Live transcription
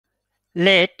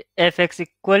Let fx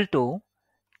equal to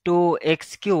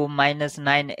 2x cube minus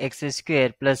 9x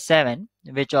square plus 7.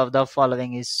 Which of the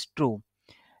following is true?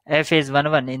 F is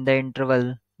 1 1 in the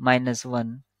interval minus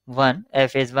 1 1.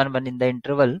 F is 1 1 in the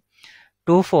interval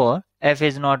 2 4. F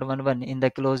is not 1 1 in the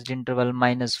closed interval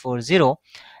minus 4 0.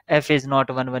 F is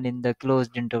not 1 1 in the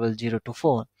closed interval 0 to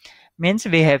 4. Means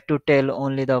we have to tell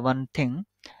only the one thing,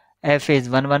 F is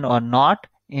 1 1 or not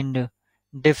in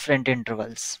different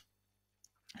intervals.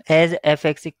 As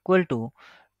fx equal to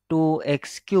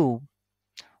 2x cube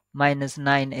minus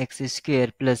 9x square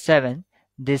plus 7,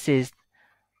 this is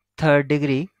third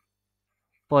degree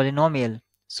polynomial.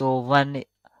 So one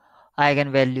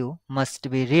eigenvalue must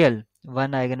be real.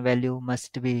 One eigenvalue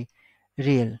must be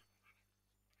real.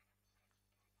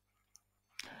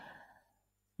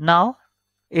 Now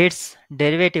its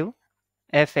derivative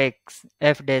f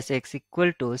dash x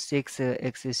equal to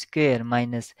 6x square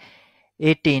minus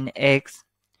 18x.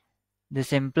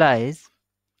 This implies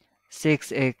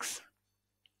 6x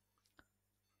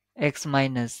x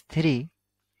minus 3.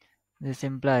 This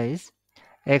implies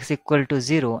x equal to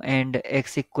 0 and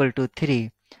x equal to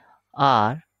 3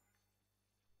 are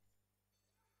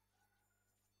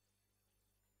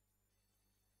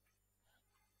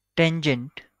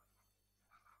tangent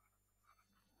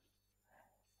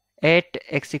at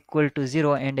x equal to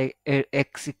 0 and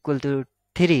x equal to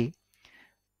 3.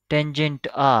 Tangent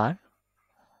are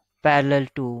parallel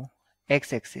to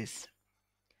x-axis.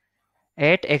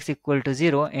 At x equal to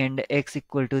 0 and x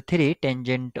equal to 3,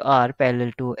 tangent are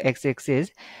parallel to x-axis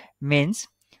means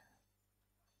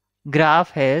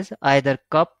graph has either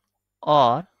cup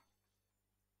or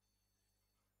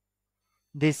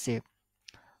this shape,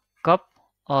 cup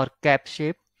or cap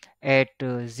shape at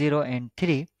 0 and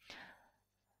 3.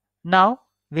 Now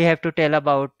we have to tell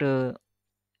about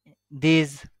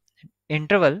these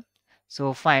interval.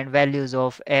 So find values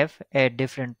of f at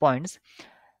different points,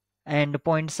 and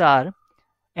points are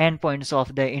endpoints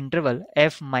of the interval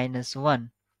f minus 1.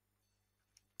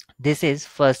 This is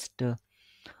first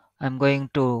I'm going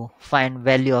to find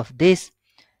value of this.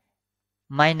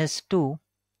 Minus 2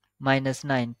 minus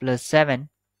 9 plus 7,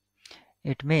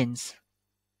 it means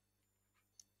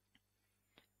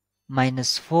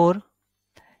minus 4.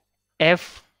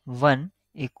 f1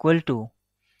 equal to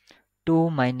 2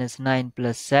 minus 9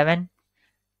 plus 7,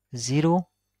 0.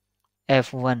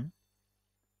 f1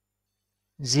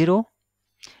 0,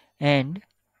 and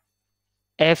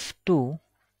f2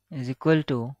 is equal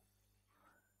to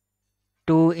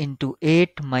 2 into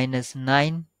 8 minus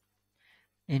 9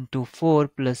 into 4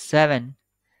 plus 7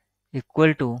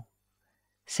 equal to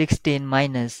 16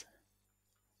 minus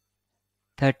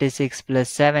 36 plus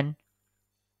 7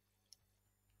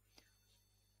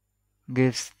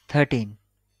 gives 13.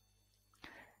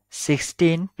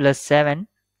 16 plus 7,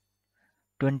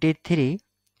 23,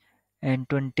 and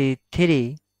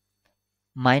 23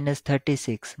 minus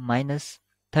 36 minus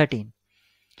 13.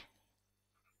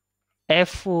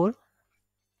 f4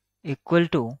 equal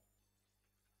to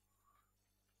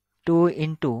 2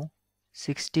 into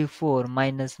 64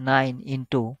 minus 9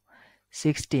 into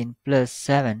 16 plus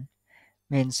 7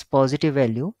 means positive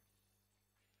value.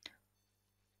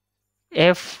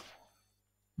 F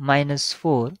minus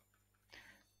 4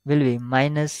 will be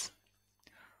minus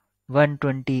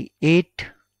 128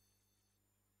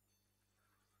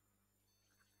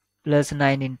 plus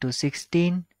 9 into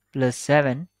 16 plus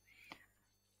 7.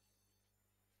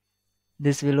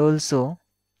 This will also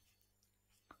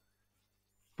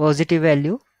positive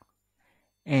value,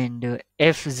 and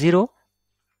f0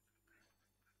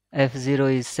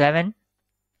 is 7.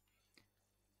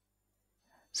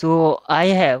 So I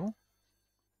have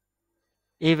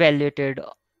evaluated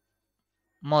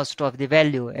most of the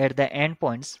value at the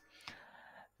endpoints.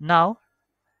 Now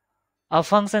a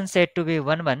function said to be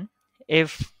 1 1,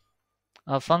 if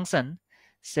a function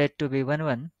said to be 1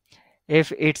 1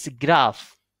 if its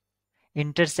graph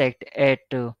intersect at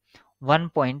one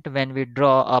point when we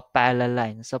draw a parallel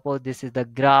line. Suppose this is the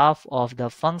graph of the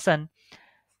function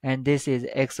and this is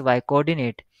xy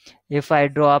coordinate. If I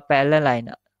draw a parallel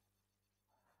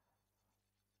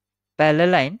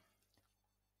line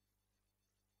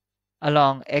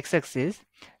along x-axis,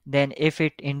 then if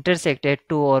it intersect at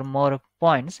two or more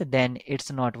points, then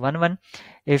it's not 1 1.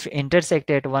 If intersect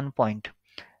at one point,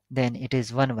 then it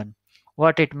is 1 1.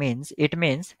 What it means? It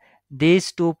means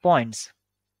these 2 points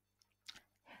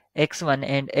x1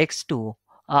 and x2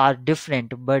 are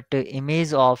different, but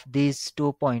image of these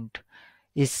 2 points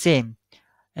is same,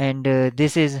 and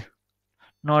this is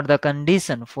not the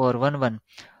condition for 1 1.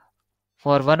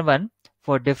 For 1 1,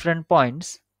 for different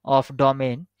points of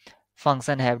domain,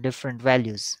 function have different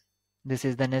values. This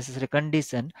is the necessary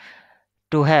condition.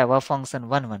 to have a function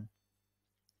 1 1.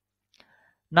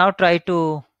 Now try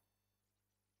to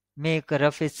make a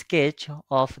rough sketch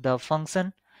of the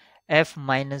function f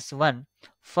minus 1.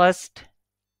 First,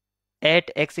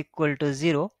 at x equal to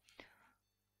 0,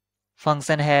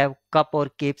 function have cup or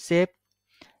cape shape.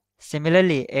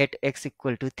 Similarly, at x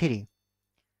equal to 3.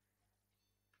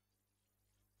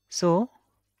 So,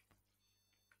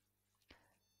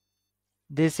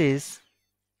 this is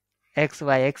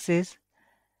xy axis.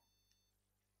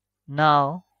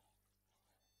 Now,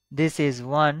 this is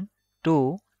 1,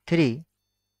 2, 3.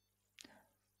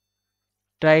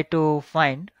 Try to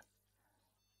find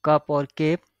cup or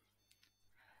cape,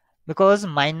 because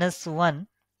minus 1,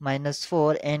 minus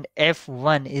 4 and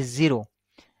f1 is 0.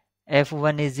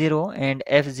 f1 is 0 and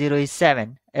f0 is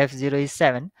 7. f0 is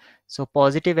 7. So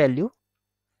positive value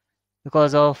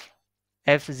because of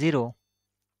f0.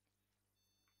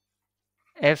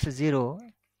 f0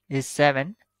 is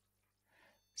 7.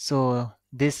 So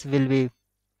this will be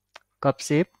cap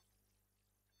shape.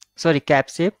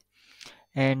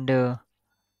 And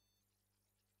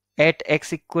at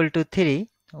x equal to 3,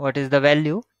 what is the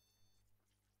value?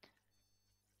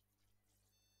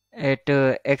 At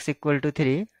x equal to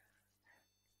 3,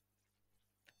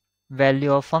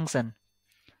 value of function,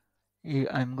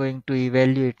 I'm going to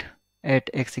evaluate at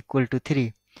x equal to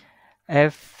 3.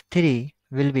 f3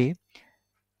 will be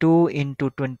 2 into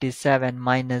 27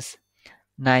 minus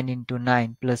 9 into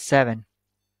 9 plus 7.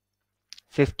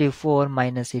 54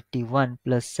 minus 81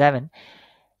 plus 7.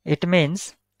 It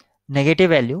means negative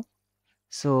value.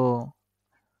 So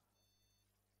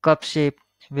cup shape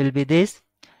will be this,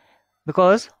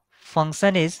 because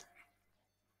function is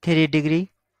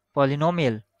 3-degree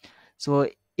polynomial. So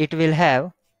it will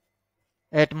have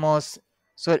at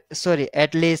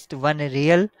least one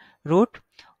real root,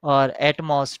 or at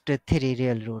most 3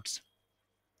 real roots.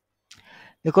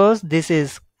 Because this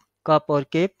is cup or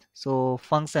cape, so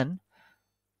function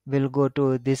will go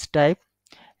to this type.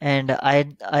 And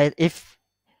if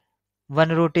one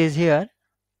root is here,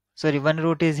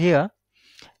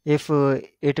 if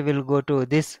it will go to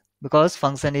this, because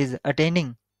function is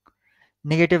attaining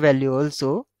negative value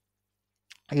also.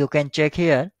 You can check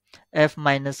here, f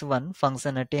minus 1,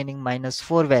 function attaining minus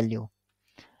 4 value.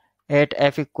 At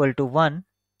f equal to 1,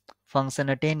 function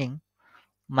attaining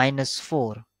minus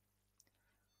 4.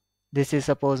 This is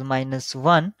suppose minus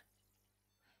 1.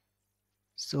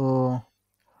 So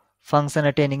function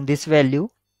attaining this value.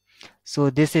 So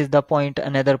this is the point,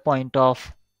 another point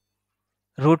of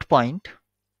root point.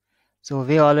 So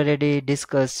we already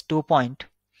discussed 2 point.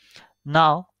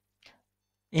 Now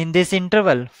in this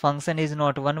interval, function is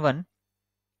not 1 1,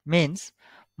 means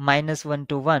minus 1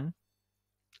 to 1,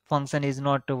 function is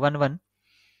not 1 1,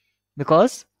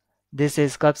 because this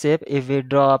is cup shape. If we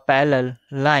draw a parallel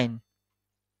line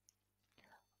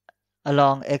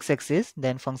along x-axis,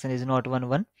 then function is not 1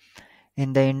 1.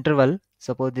 In the interval,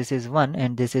 suppose this is 1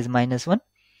 and this is minus 1,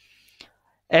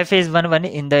 f is 1 1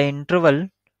 in the interval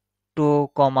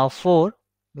 2, 4,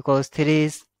 because 3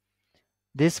 is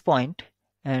this point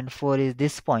and 4 is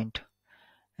this point,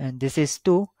 and this is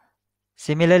 2.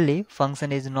 Similarly,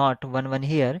 function is not 1 1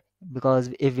 here, because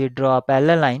if we draw a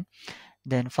parallel line,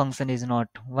 then function is not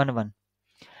 1 1.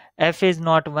 F is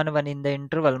not 1 1 in the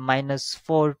interval minus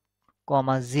 4,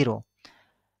 0.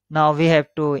 Now we have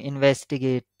to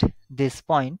investigate this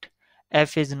point.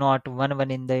 F is not 1 1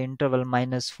 in the interval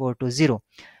minus 4 to 0.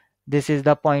 This is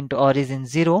the point origin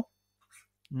 0.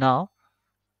 Now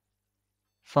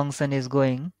function is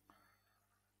going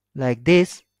like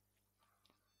this,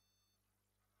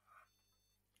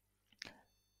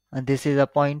 and this is a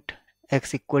point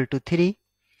x equal to 3,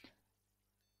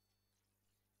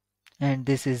 and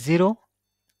this is 0.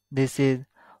 This is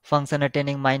function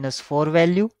attaining minus 4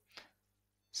 value.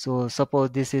 So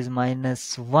suppose this is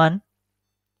minus 1.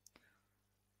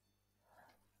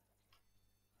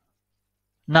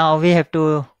 Now we have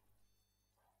to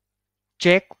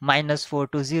check minus 4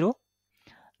 to 0.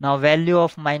 Now value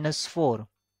of minus 4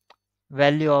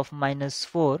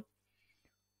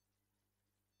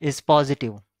 is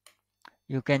positive.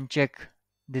 You can check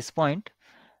this point.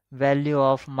 Value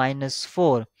of minus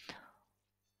 4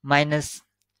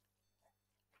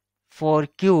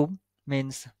 cube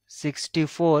means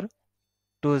 64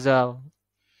 to the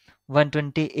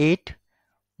 128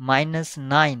 minus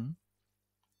 9.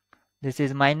 This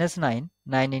is minus 9.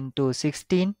 9 into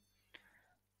 16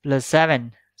 plus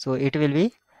 7. So it will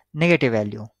be negative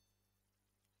value.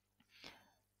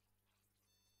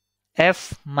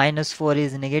 F minus 4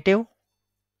 is negative.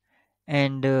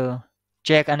 And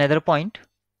check another point.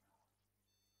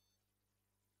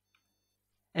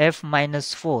 F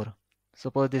minus 4.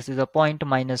 Suppose this is a point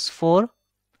minus 4.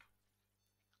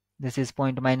 This is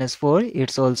point minus 4.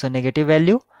 It's also negative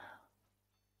value.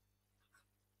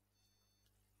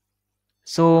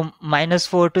 So minus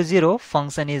 4 to 0,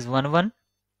 function is 1, 1.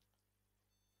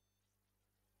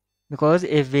 Because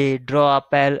if we draw a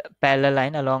parallel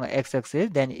line along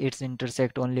x-axis, then it's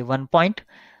intersect only one point.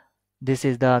 This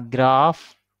is the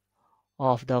graph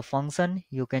of the function.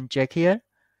 You can check here,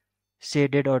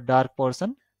 shaded or dark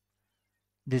portion.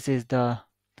 This is the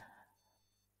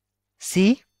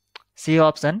C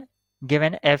option.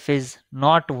 Given f is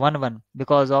not 1, 1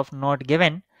 because of not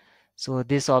given. So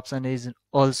this option is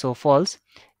also false.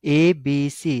 A, B,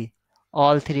 C,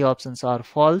 all three options are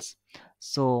false.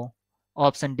 So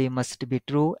option D must be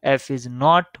true. F is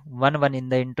not 1, 1 in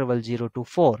the interval 0 to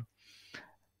 4.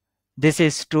 This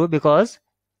is true because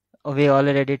we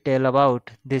already tell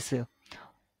about this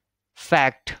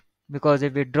fact. Because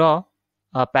if we draw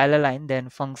a parallel line, then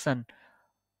function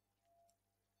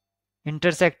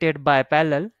intersected by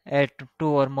parallel at 2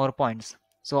 or more points.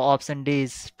 So option D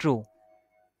is true.